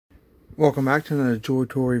Welcome back to another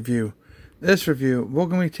Joytoy review. This review, we're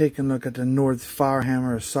going to be taking a look at the NORTH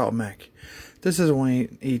Firehammer Assault Mech. This is a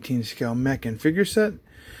 1/18 scale mech and figure set,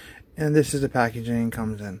 and this is the packaging it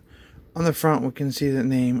comes in. On the front, we can see the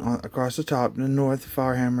name across the top, the NORTH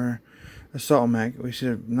Firehammer Assault Mech. We see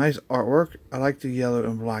a nice artwork. I like the yellow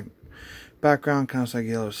and black background, kind of like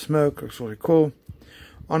yellow smoke. Looks really cool.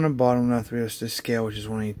 On the bottom left, we have the scale, which is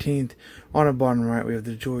 1/18. On the bottom right, we have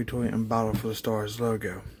the Joytoy and Battle for the Stars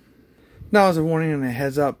logo. Now, as a warning and a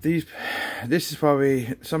heads up, this is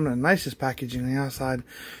probably some of the nicest packaging on the outside,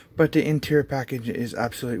 but the interior package is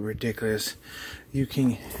absolutely ridiculous. You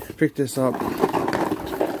can pick this up.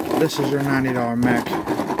 This is your $90 mech.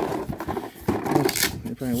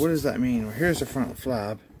 What does that mean? Well, here's the front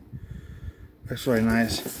flap. Looks really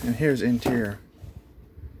nice. And here's interior.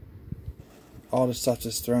 All the stuff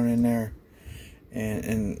is thrown in there,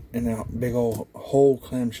 and in a big old whole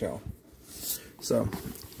clamshell.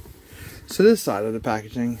 So this side of the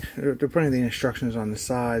packaging, they're putting the instructions on the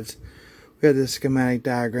sides. We have the schematic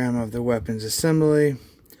diagram of the weapons assembly.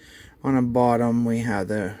 On the bottom, we have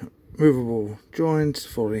the movable joints,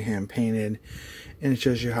 fully hand painted, and it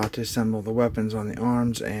shows you how to assemble the weapons on the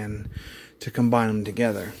arms and to combine them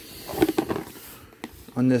together.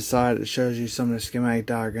 On this side, it shows you some of the schematic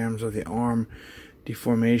diagrams of the arm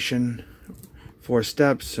deformation. 4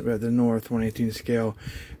 steps. We have the NORTH 1/18 scale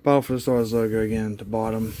Battle for the Stars logo again at the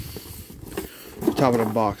bottom. The top of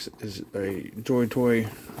the box is a Joytoy.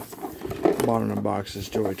 Bottom of the box is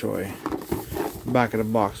Joytoy. Back of the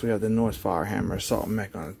box, we have the NORTH Firehammer Assault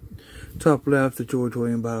Mech on the top left. The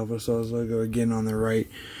Joytoy and Battle for the Stars logo again on the right.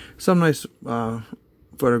 Some nice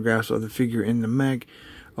photographs of the figure in the mech.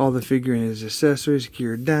 All the figure and his accessories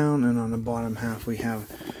geared down, and on the bottom half we have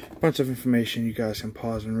a bunch of information you guys can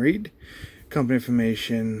pause and read. Company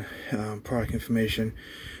information, product information,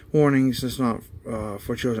 warnings. It's not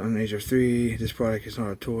for children under the age of 3. This product is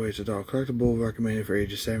not a toy, it's adult collectible, recommended for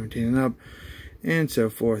ages 17 and up, and so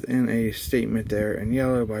forth. And a statement there in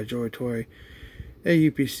yellow by Joytoy, a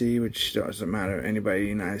UPC, which doesn't matter to anybody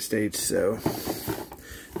in the United States. So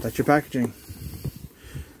that's your packaging.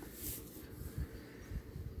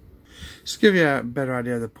 Just to give you a better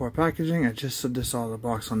idea of the poor packaging, I just saw the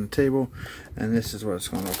box on the table, and this is what it's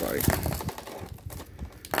going to look like.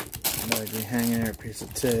 Like we hanging there, a piece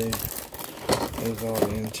of tape. There's all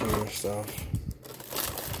the interior stuff.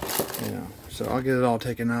 You know, so I'll get it all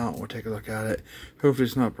taken out. We'll take a look at it. Hopefully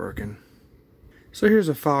it's not broken. So here's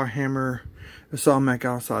a Firehammer Assault Mech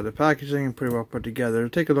outside the packaging, and pretty well put together.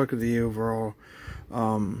 Take a look at the overall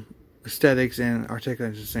aesthetics and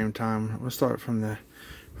articulate at the same time. We'll start from the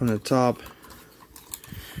top.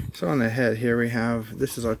 So on the head here we have,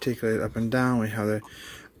 this is articulated up and down. We have the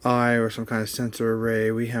eye or some kind of sensor array.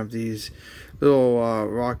 We have these little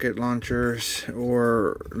rocket launchers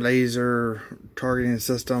or laser targeting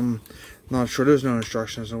system. Not sure, there's no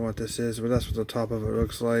instructions on what this is, but that's what the top of it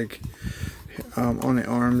looks like. On the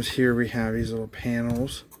arms here we have these little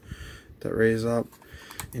panels that raise up,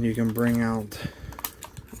 and you can bring out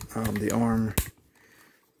the arm.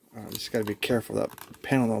 Just gotta be careful that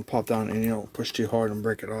panel don't pop down and you don't push too hard and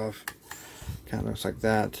break it off. Kind of looks like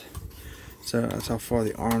that. So that's how far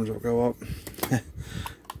the arms will go up.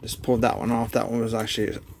 Just pulled that one off. That one was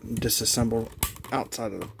actually disassembled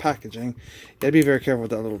outside of the packaging. You gotta be very careful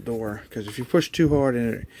with that little door, because if you push too hard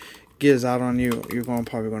and it gives out on you, you're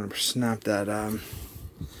probably going to snap that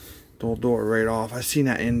little door right off. I've seen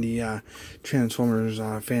that in the Transformers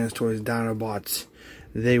Fans Toys Dinobots.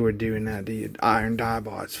 They were doing that, the Iron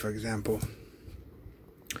Diebots, for example.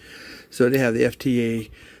 So they have the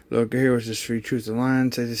FTA logo here, which is Free Truth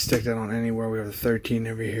Alliance. They just stick that on anywhere. We have the 13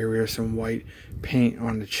 over here. We have some white paint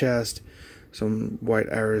on the chest, some white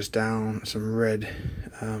arrows down, some red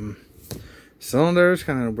cylinders,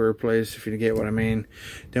 kind of a weird place if you get what I mean.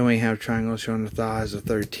 Then we have triangles showing the thighs of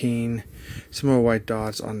 13, some more white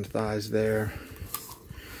dots on the thighs there.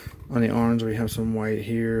 On the arms we have some white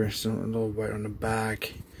here, some a little white on the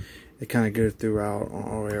back. They kind of go throughout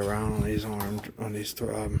all the way around on these arms, on these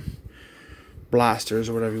blasters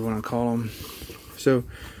or whatever you want to call them. So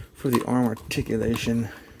for the arm articulation,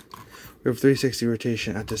 we have 360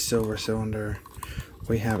 rotation at the silver cylinder.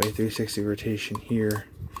 We have a 360 rotation here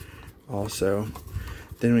also.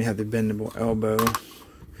 Then we have the bendable elbow.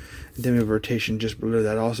 And then we have rotation just below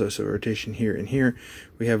that also, so rotation here and here.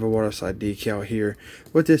 We have a waterside decal here.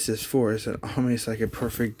 What this is for is almost like a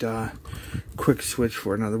perfect quick switch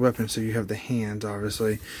for another weapon. So you have the hands,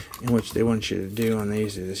 obviously, in which they want you to do on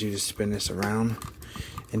these is you just spin this around,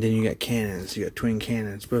 and then you got cannons. You got twin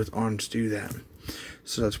cannons. Both arms do that,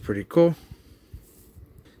 so that's pretty cool.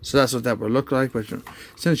 So that's what that would look like, but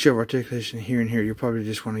since you have articulation here and here, you probably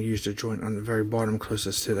just want to use the joint on the very bottom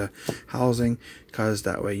closest to the housing, because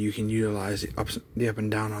that way you can utilize the up and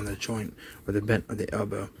down on the joint or the bent of the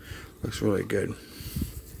elbow. Looks really good.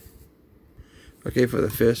 Okay, for the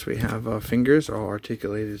fist, we have fingers all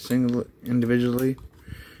articulated individually.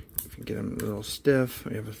 If you get them a little stiff,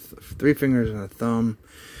 we have 3 fingers and a thumb,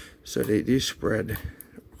 so they do spread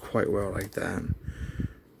quite well like that.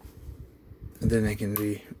 And then they can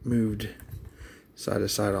be moved side to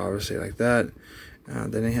side, obviously, like that.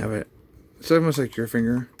 Then they have it's almost like your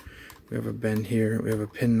finger. We have a bend here, we have a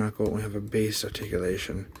pin knuckle, we have a base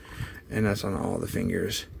articulation, and that's on all the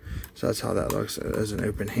fingers. So that's how that looks as an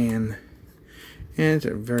open hand. And it's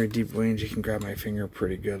a very deep range. You can grab my finger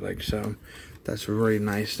pretty good, like so. That's really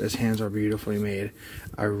nice. Those hands are beautifully made.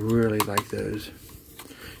 I really like those.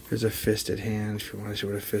 Here's a fisted hand, if you want to see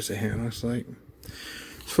what a fisted hand looks like.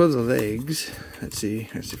 For the legs, let's see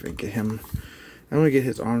if we can get him. I'm going to get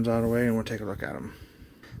his arms out of the way and we'll take a look at him.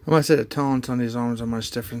 I must say the tones on these arms are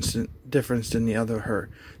much different than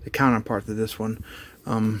the counterpart to this one.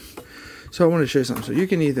 So I want to show you something. So you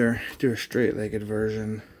can either do a straight-legged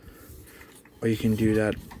version, or you can do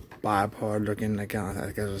that bipod looking, like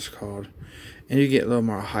I guess it's called. And you get a little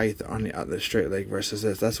more height on the other straight leg versus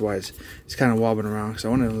this. That's why it's kind of wobbling around. So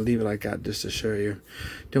I wanted to leave it like that just to show you.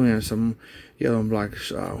 Then we have some yellow and black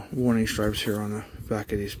warning stripes here on the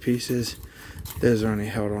back of these pieces. Those are only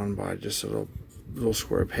held on by just a little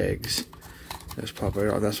square pegs. That's probably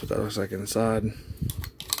all. That's what that looks like inside.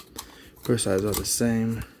 Both sides are the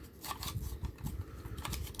same.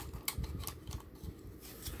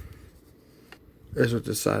 That's what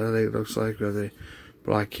the side of the leg looks like. We have the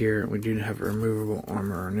black here. We do have a removable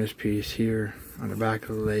armor on this piece here on the back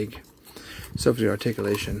of the leg. So for the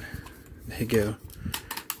articulation, they go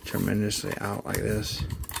tremendously out like this.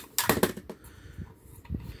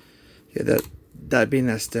 Yeah, that being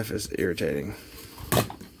that stiff is irritating.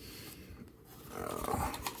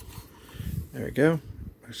 There we go.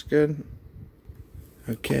 Looks good.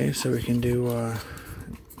 Okay, so we can do a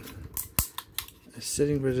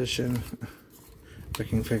sitting position. I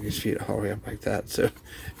can pick his feet all the way up like that, so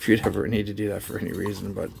if you'd ever need to do that for any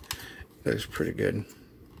reason, but it looks pretty good.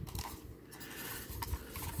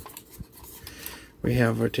 We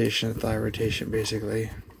have rotation, thigh rotation, basically.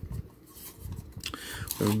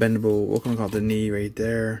 We have a bendable, we're going to call it the knee right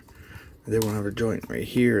there. They want to have a joint right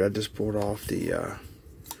here. I just pulled off the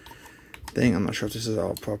thing. I'm not sure if this is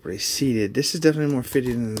all properly seated. This is definitely more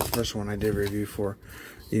fitted than the first one I did review for.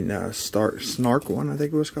 The snark one, I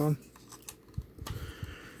think it was called.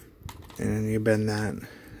 And then you bend that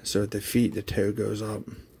so at the feet, the toe goes up,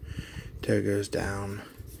 toe goes down.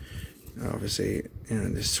 Obviously,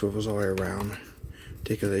 this swivels all the way around.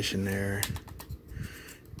 Articulation there.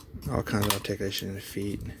 All kinds of articulation in the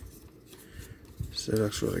feet. So it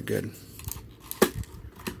looks really good.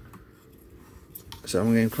 So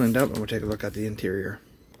I'm getting cleaned up and we'll take a look at the interior.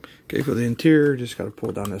 Okay, for the interior, just got to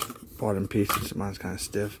pull down this bottom piece. Mine's kind of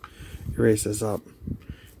stiff. You raise this up.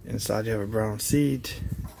 Inside you have a brown seat.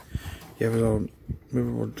 You have a little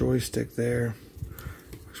movable joystick there.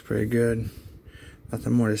 Looks pretty good.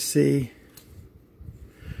 Nothing more to see.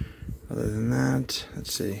 Other than that,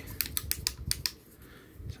 let's see.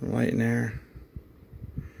 Some light in there.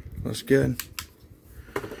 Looks good.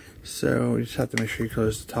 So you just have to make sure you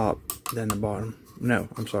close the top, then the bottom. No,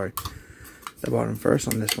 I'm sorry. The bottom first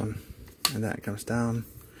on this one. And that comes down.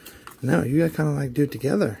 No, you gotta kind of like do it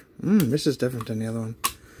together. This is different than the other one.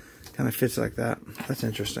 Kind of fits like that. That's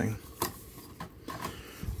interesting.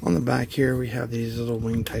 On the back here, we have these little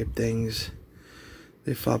wing type things.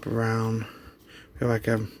 They flop around. We have like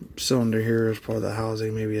a cylinder here as part of the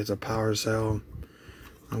housing. Maybe it's a power cell,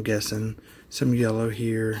 I'm guessing. Some yellow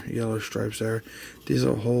here, yellow stripes there. These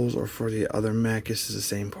little holes are for the other mech. This is the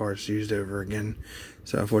same parts used over again.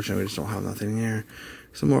 So unfortunately, we just don't have nothing there.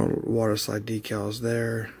 Some more water slide decals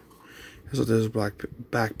there. Here's what those black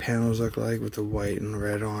back panels look like with the white and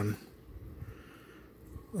red on.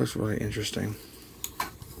 Looks really interesting.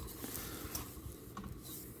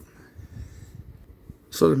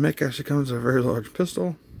 So the mech actually comes with a very large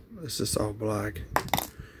pistol. It's just all black.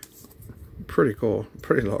 Pretty cool.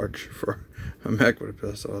 Pretty large for a mech with a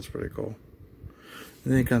pistol. That's pretty cool.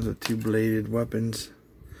 And then it comes with 2 bladed weapons.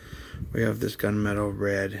 We have this gunmetal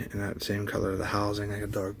red and that same color of the housing, like a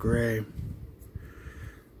dark gray.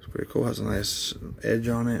 It's pretty cool. It has a nice edge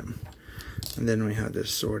on it. And then we have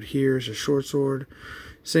this sword here. It's a short sword.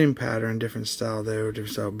 Same pattern, different style though.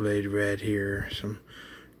 Different style blade red here. Some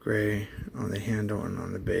gray on the handle and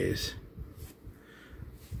on the base.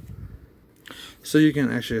 So you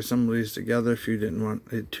can actually assemble these together if you didn't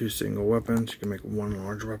want 2 single weapons. You can make 1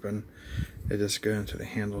 large weapon. They just go into the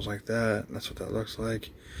handles like that. That's what that looks like.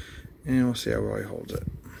 And we'll see how well he holds it.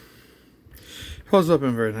 Holds up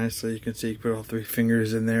in very nicely. You can see you can put all 3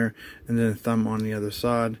 fingers in there and then a thumb on the other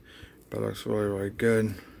side. But it looks really, really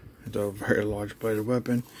good. It's a very large bladed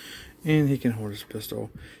weapon. And he can hold his pistol.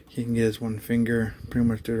 He can get his 1 finger pretty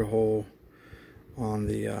much through the hole on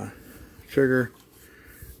the trigger.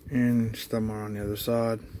 And just thumb on the other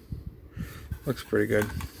side. Looks pretty good.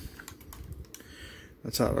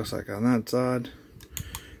 That's how it looks like on that side.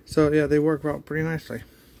 So yeah, they work out pretty nicely.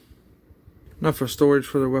 Now for storage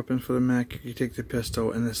for the weapons for the mech, you take the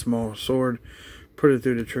pistol and the small sword, put it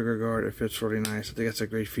through the trigger guard. It fits really nice. I think that's a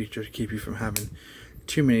great feature to keep you from having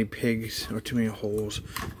too many pigs or too many holes.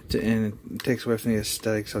 And it takes away from the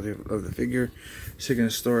aesthetics of the figure. So you can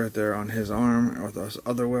store it there on his arm or this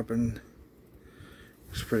other weapon.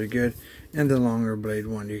 Looks pretty good. And the longer blade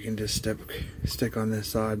one, you can just stick on this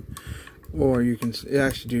side. Or you can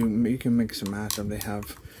you can mix and match them. They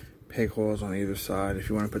have peg holes on either side if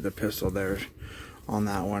you want to put the pistol there on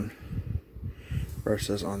that one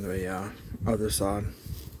versus on the other side.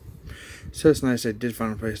 So it's nice they did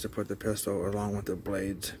find a place to put the pistol along with the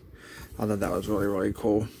blades. I thought that was really, really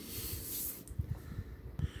cool.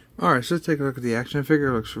 Alright, so let's take a look at the action figure.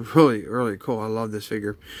 It looks really, really cool. I love this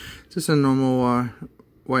figure. It's just a normal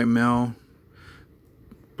white male,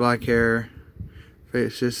 black hair,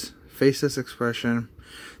 faceless expression.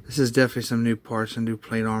 This is definitely some new parts and new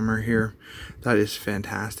plate armor here. That is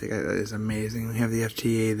fantastic. That is amazing. We have the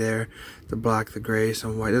FTA there, the black, the gray,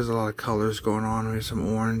 some white. There's a lot of colors going on. We have some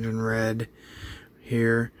orange and red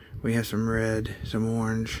here. We have some red, some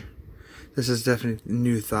orange. This is definitely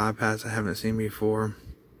new thigh pads I haven't seen before.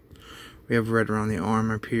 We have red around the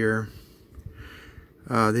arm up here.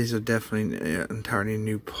 These are definitely entirely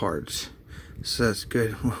new parts. So that's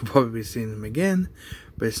good. We'll probably be seeing them again.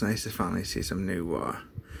 But it's nice to finally see some new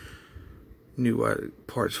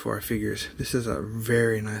parts for our figures. This is a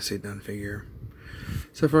very nicely done figure.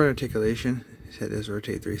 So for articulation, his head is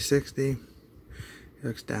rotate 360. He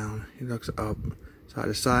looks down. He looks up, side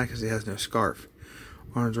to side because he has no scarf.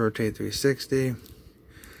 Arms rotate 360.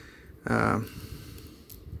 I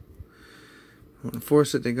wouldn't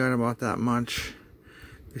force it to go about that much.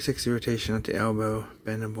 360 rotation at the elbow,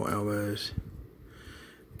 bendable elbows.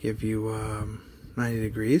 Give you 90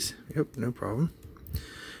 degrees. Yep, no problem.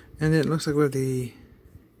 And it looks like with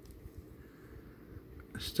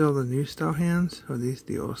still the new style hands, or these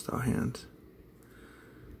the old style hands.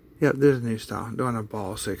 Yep, there's a new style. Doing a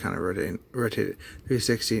ball, so you kind of rotate it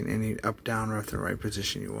 360 in any up, down, left, and right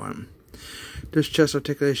position you want. There's chest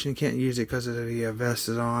articulation. You can't use it because of the vest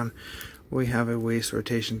is on. We have a waist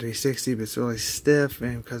rotation 360, but it's really stiff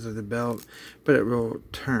and because of the belt, but it will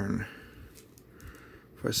turn.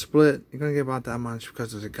 For a split, you're going to get about that much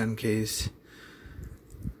because of the gun case.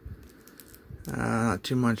 Not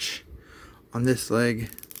too much on this leg.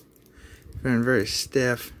 Feeling very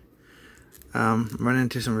stiff. Running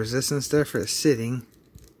into some resistance there for the sitting.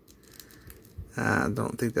 I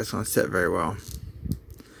don't think that's going to sit very well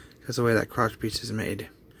because of the way that crotch piece is made.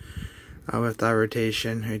 With thigh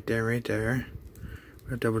rotation, right there.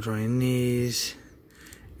 With double jointed knees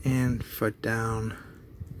and foot down.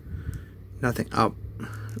 Nothing up.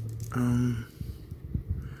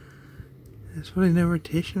 There's really no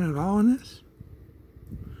rotation at all in this.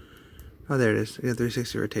 Oh, there it is. We got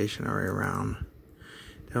 360 rotation all the way around.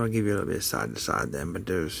 That'll give you a little bit of side to side then, but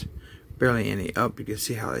there's barely any up. You can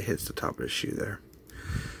see how it hits the top of the shoe there.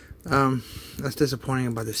 That's disappointing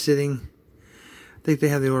about the sitting. I think they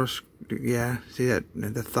have the order. Yeah, see that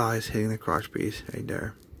the thighs hitting the crotch piece right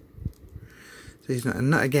there. So he's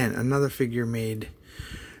not again another figure made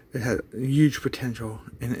that had huge potential,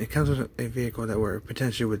 and it comes with a vehicle that where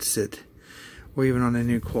potentially would sit, or even on the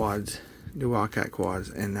new quads, the Wildcat quads,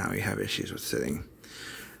 and now you have issues with sitting.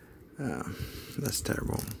 That's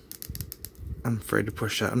terrible. I'm afraid to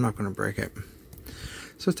push that. I'm not going to break it.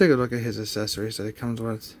 So let's take a look at his accessories that he comes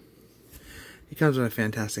with. He comes with a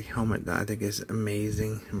fantastic helmet that I think is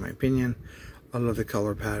amazing, in my opinion. I love the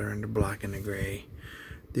color pattern, the black and the gray.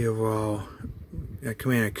 The overall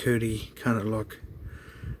Commander Cody kind of look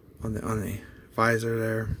on the visor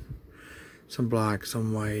there. Some black,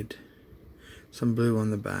 some white, some blue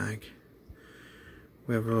on the back.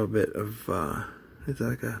 We have a little bit of, it's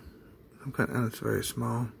like some kind of, it's very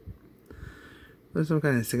small. There's some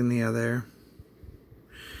kind of insignia there.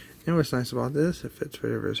 And what's nice about this, it fits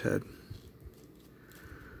right over his head.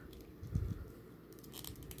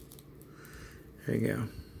 There you go.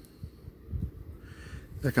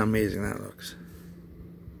 Look how amazing that looks.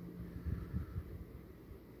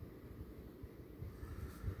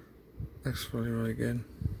 Looks really, really good.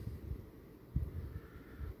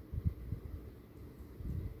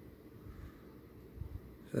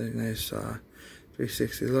 So nice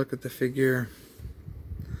 360 look at the figure.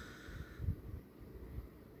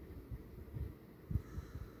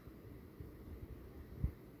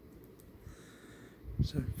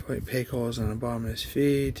 Some white peg holes on the bottom of his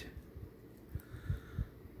feet.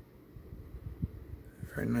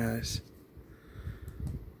 Very nice.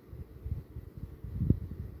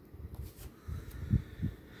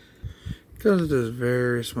 Goes with this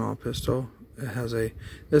very small pistol. It has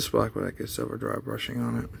this black with like a silver dry brushing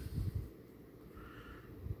on it.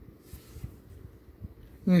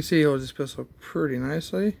 You can see he holds this pistol pretty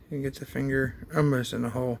nicely. You can get the finger almost in the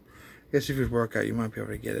hole. I guess if you work out, you might be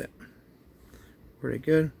able to get it. Pretty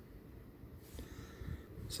good.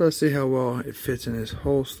 So let's see how well it fits in his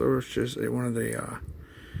holster, which is one of the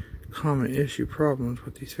common issue problems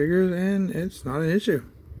with these figures, and it's not an issue.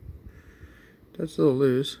 That's a little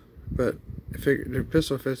loose, but the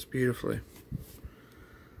pistol fits beautifully.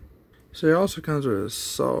 So it also comes with an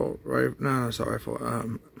assault rifle, not an assault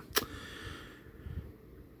rifle,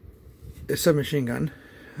 a submachine gun.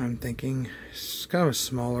 I'm thinking it's kind of a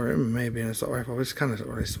smaller, it may be an assault rifle, but it's kind of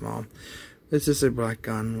really small. It's just a black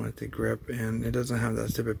gun with the grip, and it doesn't have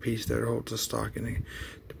that type of piece that holds the stock and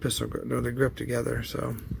the pistol grip, or the grip together,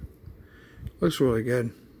 so looks really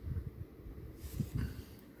good.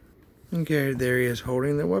 Okay, there he is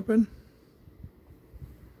holding the weapon.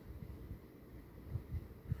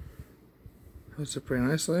 Holds it pretty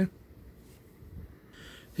nicely.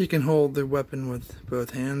 He can hold the weapon with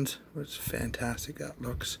both hands, which is fantastic that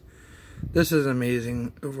looks. This is an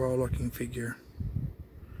amazing overall looking figure.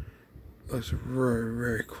 Looks very,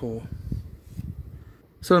 very cool.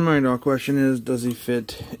 So the $1 million question is, does he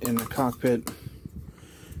fit in the cockpit?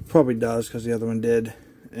 Probably does, because the other one did.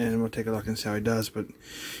 And we'll take a look and see how he does. But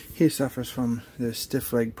he suffers from the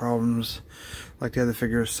stiff leg problems, like the other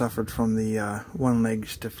figures suffered from the one leg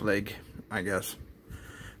stiff leg, I guess.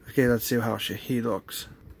 Okay, let's see how he looks.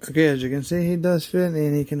 Okay, as you can see, he does fit,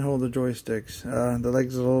 and he can hold the joysticks. The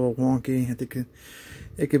legs are a little wonky. I think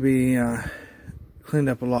it could be cleaned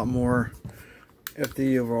up a lot more if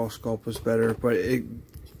the overall sculpt was better, but it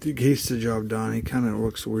gets the job done. He kind of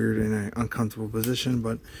looks weird in an uncomfortable position,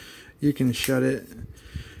 but you can shut it.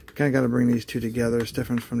 Kind of got to bring these two together. It's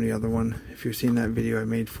different from the other one, if you've seen that video I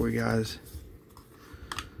made for you guys.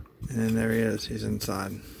 And then there he is, he's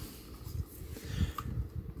inside.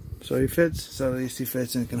 So he fits, so at least he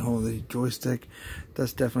fits and can hold the joystick.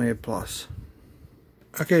 That's definitely a plus.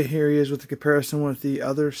 Okay, here he is with the comparison with the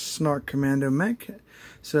other Snark Commando Mech.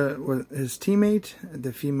 So with his teammate,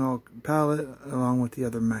 the female pilot, along with the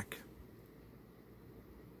other Mech.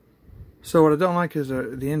 So what I don't like is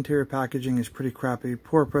the interior packaging is pretty crappy,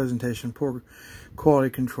 poor presentation, poor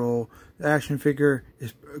quality control. The action figure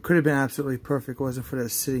could have been absolutely perfect, wasn't for that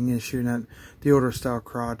sitting issue and that the older style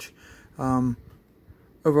crotch.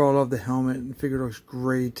 Overall, I love the helmet. The figure looks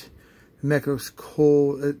great. The mech looks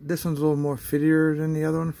cool. This one's a little more fittier than the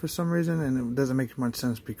other one for some reason, and it doesn't make much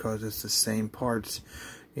sense because it's the same parts,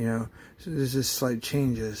 you know. So there's just slight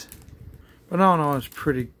changes, but all in all, it's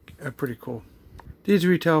pretty cool. These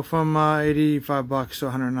retail from $85 to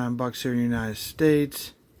 $109 here in the United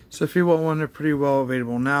States. So if you want one, they're pretty well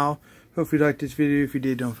available now. Hope you liked this video. If you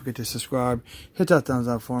did, don't forget to subscribe, hit that thumbs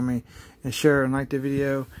up for me, and share and like the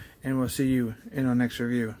video. And we'll see you in our next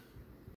review.